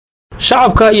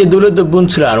shacabka iyo dawladda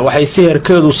Puntland waxay si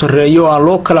heerkeedu sareeyo aan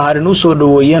loo kala harin u soo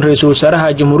dhaweeyeen ra'iisul wasaaraha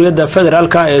Jamhuuriyadda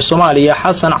Federaalka ee Soomaaliya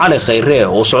Xasan Cali Khayre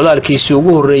oo socdaalkiisii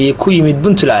ugu horeeyay ku yimid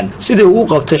Puntland sidii uu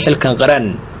qabtay xilkan qaran.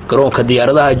 garoonka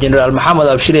diyaaradaha General Maxamed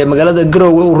Abshir ee magaalada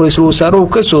Garowe uu ra'iisul wasaaruhu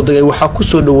ka soo degay waxa ku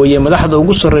soo dhaweeyay madaxda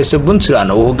ugu sareysa Puntland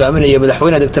oo hogaaminaya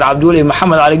madaxweyne Dr. Dhaweeyey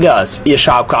Maxamed Cali Gaas iyo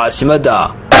shacabka Caasimadda.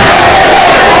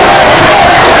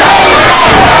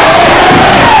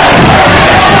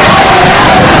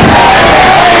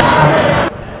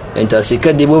 intaasi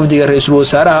kadib wafdiga ra'iisul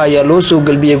wasaaraha ayaa loo soo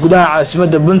galbiyay gudaha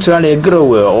Caasimadda Puntland ee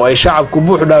Garowe oo ay shacabku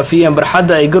buux dhaafiyeen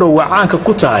barxadda ay Garowe caanka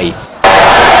ku tahay.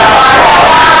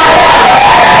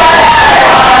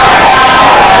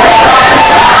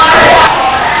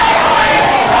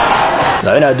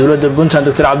 madaxweynaha dawladda Puntland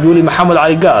Dr. Dhaweeyey Maxamed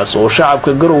Cali Gaas oo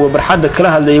shacabka Garowe barxadda kala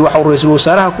hadlayay waxa uu ra'iisul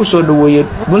wasaaraha ku soo dhaweeyay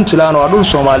Puntland oo dhul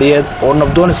Soomaaliyeed oo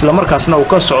nabdoon isla markaasna uu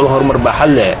ka socdo horumar baaxad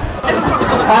leh.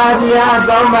 aad iyo aad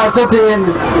baa u mahadsantihiin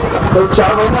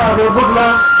shacabweynaha reer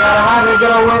Puntland gaar ahaan reer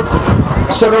Garowe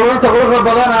shaqooyinka quruxda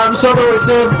badan aad u soo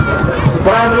dhaweyseen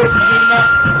Prime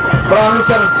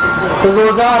Minister ra'iisul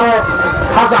wasaare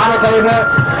Xasan Cali Khayre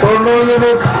oo noo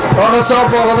yimid oo na soo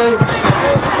booqday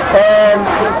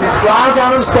waxaan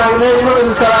kaan u istaagnay inuu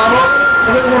idin salaamo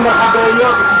inuu idin marxabeeyo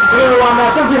inuu waa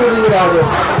mahadsantiin idin yidhaahdo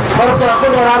marka ku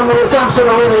dheeraan isaan ku soo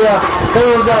dhaweynaya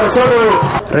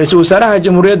ra'iisul wasaaraha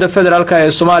Jamhuuriyadda Federaalka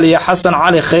ee Soomaaliya Xasan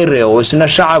Cali Khayre oo isna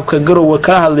shacabka Garowe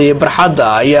kala hadlayay barxadda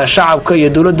ayaa shacabka iyo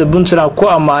dawladda Puntland ku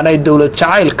amaanay dawlad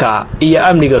jacaylka iyo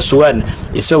amniga sugan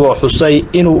isagoo xusay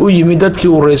inuu u yimid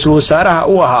dadkii uu ra'iisul wasaaraha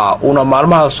u ahaa una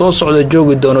maalmaha soo socda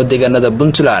joogi doono deegaanada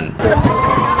Puntland.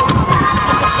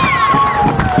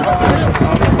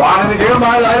 waxaan idinkaga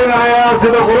mahadcelinayaa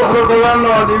sida quruxda badan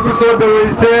oo aad igu soo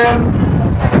dhaweyseen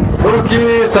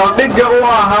dhulkii saldhigga u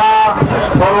ahaa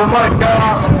horumarka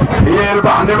iyo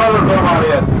ilbaxnimada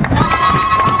Soomaaliyeed.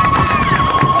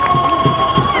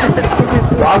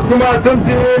 waxaad ku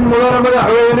mahadsantihiin mudane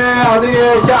madaxweyne adiga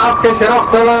shacabka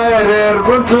sharafta leh ee reer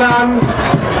Puntland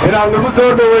inaad nagu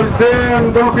soo dhaweyseen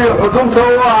dhulkii xudunta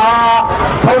u ahaa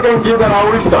halgankii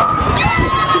daraawiishta.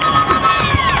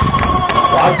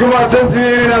 waxaad ku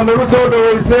mahadsantihiin inaad nagu soo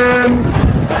dhaweyseen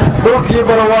dhulkii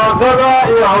barwaaqada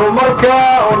iyo horumarka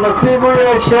oo nasiib u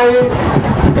yeeshay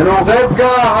inuu qayb ka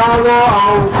ahaado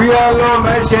ama uu ku yaallo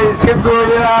meeshay iska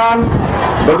gooyaan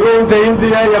badweynta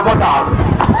Hindiya iyo badda Cas.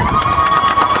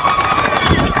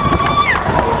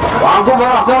 waxaan ku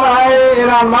faraxsanahay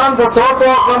inaan maanta soo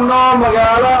booqanno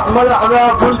magaalo madaxda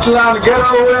Puntland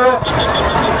Garowe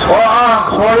oo ah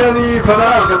hooyadii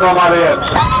federaalka Soomaaliyeed.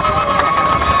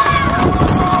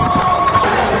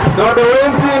 soo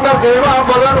dhaweyntiina qiimaha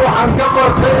badan waxaan ka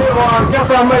bartay oo aan ka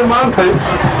fahmay maantay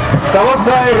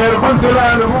sababta ay reer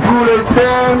Puntland ugu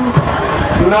guulaysteen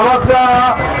nabadda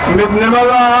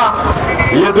midnimada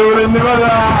iyo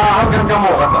dawladnimada halkan ka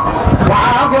muuqata.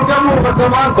 waxaa halkan ka muuqata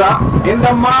maanta in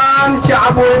dhammaan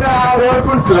shacabweynaha reer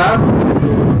Puntland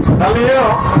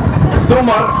dhalinyaro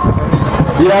dumar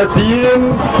siyaasiyiin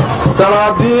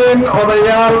salaadiin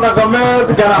odayaal dhaqameed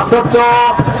ganacsato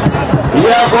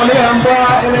iyo aqoonyahanba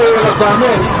inay wada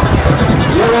fahmeen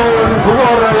iyagoo kugu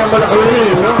horeeya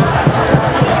madaxweynihiinna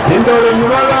in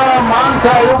dawladnimada maanta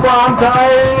ay u baahan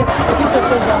tahay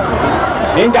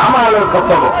in gacmaha la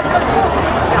isqabsado.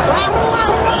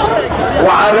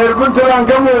 waxaa reer Puntland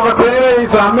ka muuqatay inay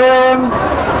fahmeen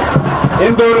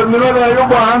in dawladnimada ay u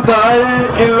baahan tahay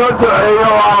in loo duceeyo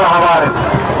oo aan la habaarin.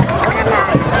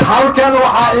 halkan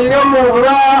waxaa iiga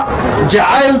muuqda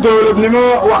jacayl dawladnimo,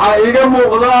 waxaa iiga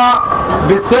muuqda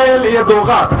bisayl iyo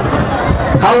dulqaad.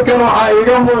 halkan waxaa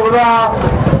iiga muuqda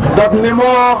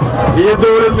dadnimo iyo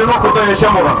dawladnimo ku dayasho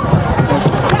mudan.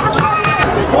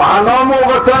 waxaa noo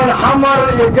muuqataan xamar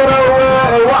iyo Garowe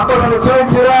ay wax badan soo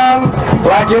jiraan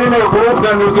laakiin inay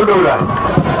quruxdan isu dhowdahay.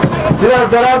 sidaas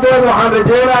daraaddeed waxaan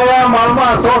rajaynayaa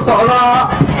maalmaha soo socda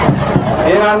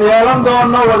inaan yeelan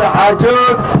doono wada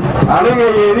xaajood aniga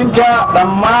iyo idinka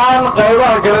dhammaan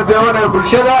qaybaha kala duwan ee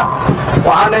bulshada.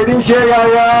 waxaan idin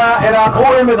sheegayaa inaan u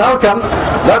imid halkan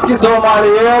dadkii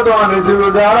Soomaaliyeed oo aan ra'iisul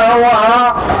wasaaraha u ahaa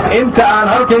inta aan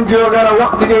halkan joogana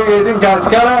waqtigayga idinkaas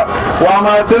kale. waa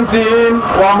mahadsantihiin.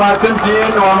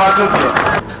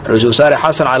 ra'iisul wasaare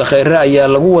Xasan Cali Khayre ayaa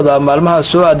lagu wadaa maalmaha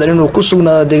soo aadan inuu ku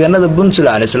sugnaado deegaanada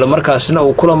Puntland isla markaasna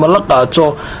uu kulamo la qaato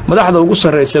madaxda ugu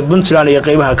sareysa Puntland iyo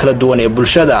qaybaha kala duwan ee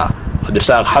bulshada.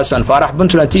 Cabdirasaaq Xasan Faarax,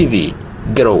 Puntland TV,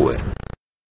 Garowe.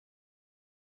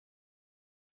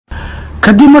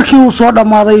 kadib markii uu soo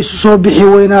dhamaaday isu soo bixi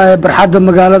weynaa ee barxadda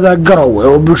magaalada Garowe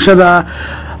oo bulshada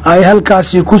ay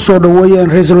halkaasi ku soo dhaweeyeen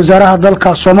ra'iisul wasaaraha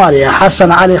dalka Soomaaliya Xasan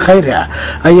Cali Khayre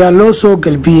ayaa loo soo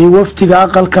galbiyay waftiga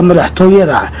aqalka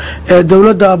madaxtooyada ee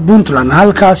dawladda Puntland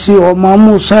halkaasi oo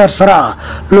maamuus heer sare ah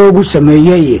loogu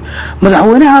sameeyay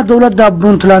madaxweynaha dawladda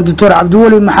Puntland Dr.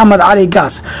 Cabdiweli Maxamed Cali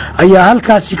Gaas ayaa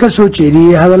halkaasi ka soo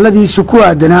jeediyay hadaladiisa ku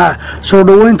aadanaa soo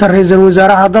dhaweynta ra'iisul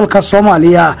wasaaraha dalka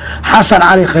Soomaaliya Xasan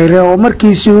Cali Khayre oo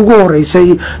markiisii ugu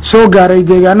horeysay soo gaaray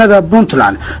deegaanada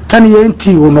Puntland tan iyo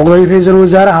intii uu noqday ra'iisul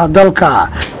wasaaraha dalka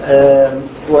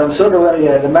waan soo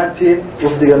dhawaanayaa dhamaantiin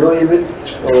wafdiga loo yimid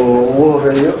oo ugu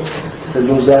horeeyo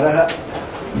ra'iisul wasaaraha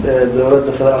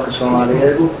dowladda federaalka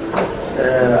Soomaaliyeed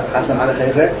Xasan Cali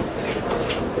Khayre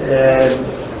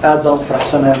aad baan u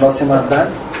faraxsanahay noo timaadaan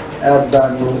aad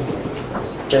baan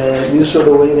u soo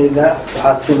dhawaynaynaa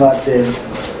waxaad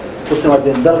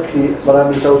timaadeen dalkii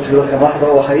barnaamijka u tagay dalka madaxda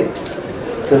oo ahayd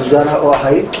ra'iisul wasaaraha oo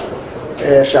ahayd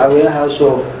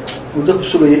shacabweynahaasoo muddo ku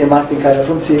sugaya imaatinkaada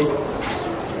runtii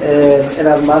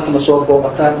inaad maanta soo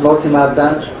booqataan noo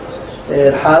timaadaan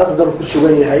xaaladda dalku ku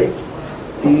sugan yahay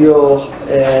iyo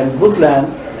Puntland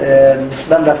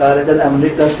dhan dhaqaale dhan amni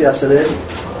dhan siyaasadeed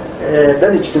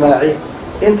dhan ijtimaaci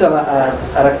intaba aad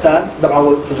aragtaan dabcan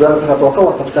wasaaradda oo ka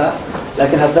warqabtaa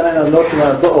laakiin haddana inaad noo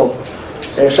timaado oo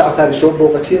shacabkaaga soo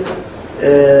booqatid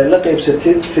la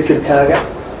qaybsatid fikirkaaga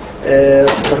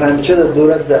barnaamijyada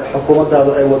dowladda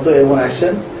xukuumaddaadu ay wado ee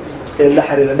wanaagsan ee la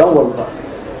xiriira dhan walba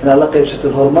inaad la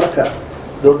qaybsatid horumarka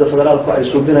dowladda federaalku ay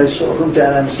suubinayso runtii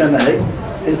aan aaminsanahay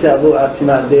intii aduu aad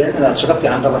timaadeen inaad shaqo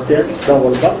fiican qabateen dhan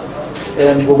walba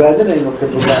bogaadinayno ka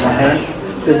Puntland ahaan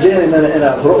rajaynayna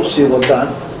inaad hore usii wadaan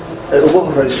ay ugu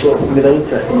horeyso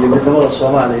midaynta iyo midnimada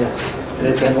Soomaaliya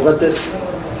inay tahay muqadas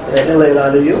in la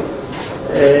ilaaliyo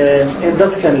in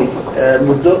dadkani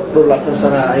muddo 20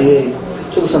 sano ayay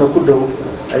 2 sano ku dhow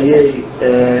ayay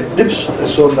dib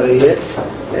soo marayeen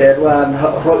waan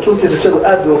runtii rajadu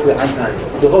aad u fiican tahay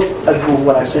doqod aad u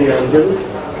wanaagsan yahay rajadu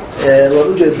waan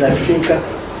u jeednaa iftiinka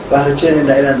waan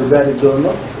rajaynaynaa inaan gaari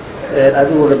doono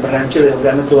adiguna barnaamijyada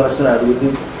hogaaminta wanaagsan aad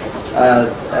wadid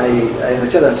ay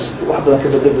rajadaas wax badan ka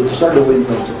bedeli doonto soo dhaweyn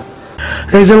doonto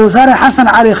ra'iisul wasaare Xasan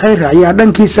Cali Khayre ayaa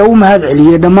dhankiisa u mahad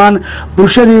celiyay dhammaan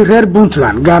bulshadii reer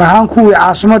Puntland gaar ahaan kuwii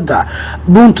caasimadda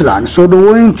Puntland soo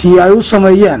dhaweyntii ay u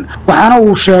sameeyeen waxaana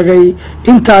uu sheegay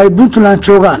inta ay Puntland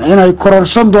joogaan inay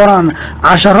kororsan doonaan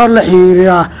casharo la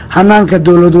xiriira hanaanka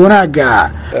dawlad wanaagga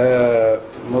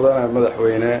mudane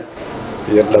madaxweyne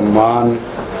iyo dhammaan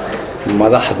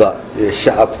madaxda iyo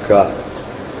shacabka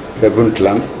reer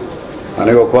Puntland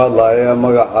anigoo ku hadlaaya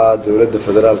magaca dowladda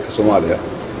federaalka Soomaaliya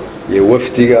iyo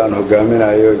waftiga aan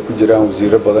hogaaminayo ay ku jiraan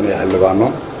wasiiro badan iyo xildhibaano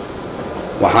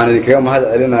waxaan idinkaga mahad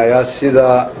celinayaa sida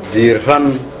diiran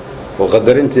oo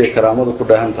qadarinta iyo karaamadu ku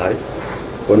dhahan tahay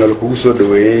oo nala kugu soo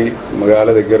dhaweeyay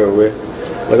magaalada Garowe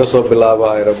laga soo bilaabo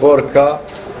aeroboortka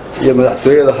iyo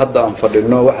madaxtooyada hadda aan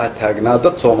fadhino waxa taagnaa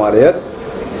dad Soomaaliyeed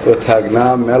oo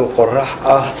taagnaa meel qorax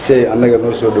ah si ay anaga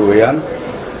noo soo dhaweeyaan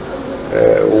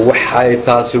waxay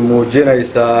taasi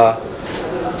muujinaysaa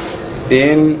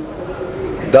in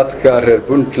dadka reer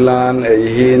Puntland ay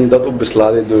yihiin dad u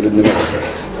bislaaday dawladnimada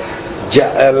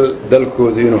jecel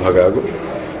dalkooda inuu hagaago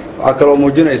waxa kale oo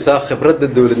muujinaysaa khibradda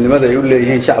dawladnimada ay u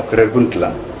leeyihiin shacabka reer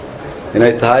Puntland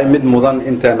inay tahay mid mudan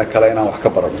inteena kale inaan wax ka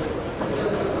barano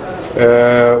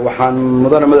waxaan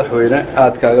mudane madaxweyne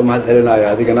aad kaaga mahad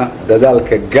celinayaa adigana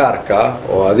dadaalka gaarka ah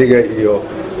oo adiga iyo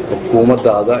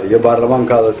xukuumaddaada iyo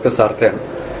baarlamaankaada iska saarteen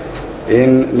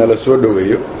in nala soo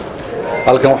dhaweeyo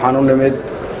halkan waxaan u nimid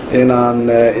inaan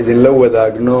idinla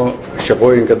wadaagno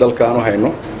shaqooyinka dalka aan u hayno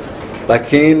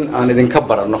laakiin aan idinka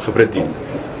baranno khibraddiina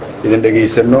idin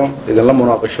dhageysano idinla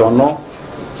munaaqashoono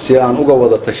si aan uga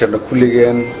wada tashano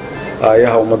kulligeen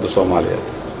aayaha ummadda Soomaaliyeed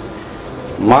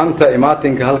maanta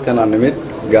imaatinka halkan aan nimid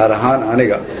gaar ahaan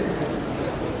aniga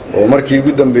oo markii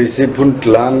ugu dambeysay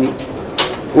Puntland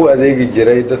u adeegi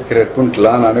jiray dadka reer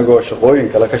Puntland anigoo shaqooyin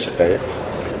kale ka shaqeeya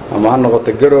ama ha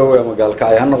noqoto Garowe ama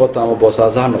Gaalkacyo ha noqoto ama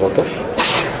Boosaaso ha noqoto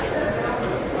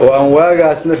oo aan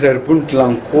waagaasna reer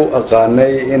Puntland ku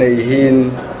aqaanay inay yihiin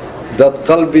dad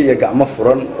qalbi iyo gacmo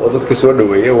furan oo dadka soo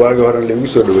dhaweeyay waagi hore lagu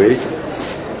soo dhaweeyay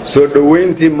soo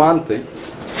dhaweyntii maanta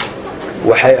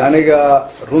waxay aniga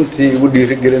runtii ugu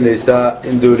dhiirigelinaysaa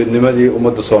in dawladnimadii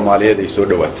ummadda Soomaaliyeed ay soo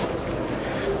dhawaato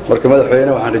marka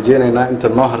madaxweyne waxaan rajaynaynaa inta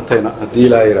noo hartayna haddii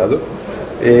ilaahay yiraahdo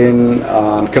in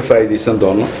aan ka faa'iideysan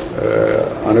doono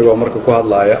anigoo marka ku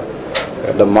hadlaaya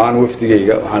dhammaan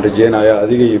wafdigayga waxaan rajaynayaa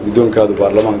adiga iyo guddoonkaada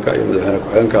baarlamaanka iyo madaxweyne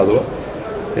ku-xigeenkaaduba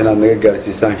inaad naga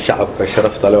gaarsiisaan shacabka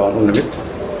sharafta leh oo aan u nimid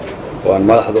oo aan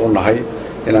madaxda u nahay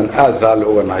inaan aad raalli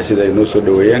uga nahay sida ay noo soo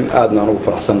dhaweeyeen aadna aan ugu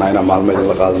faraxsannahay inaan maalmo idin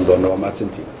la qaadan doono waa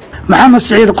mahadsantihiin maxamed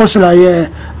siciid qoslaye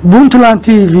Puntland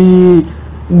TV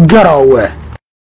Garowe.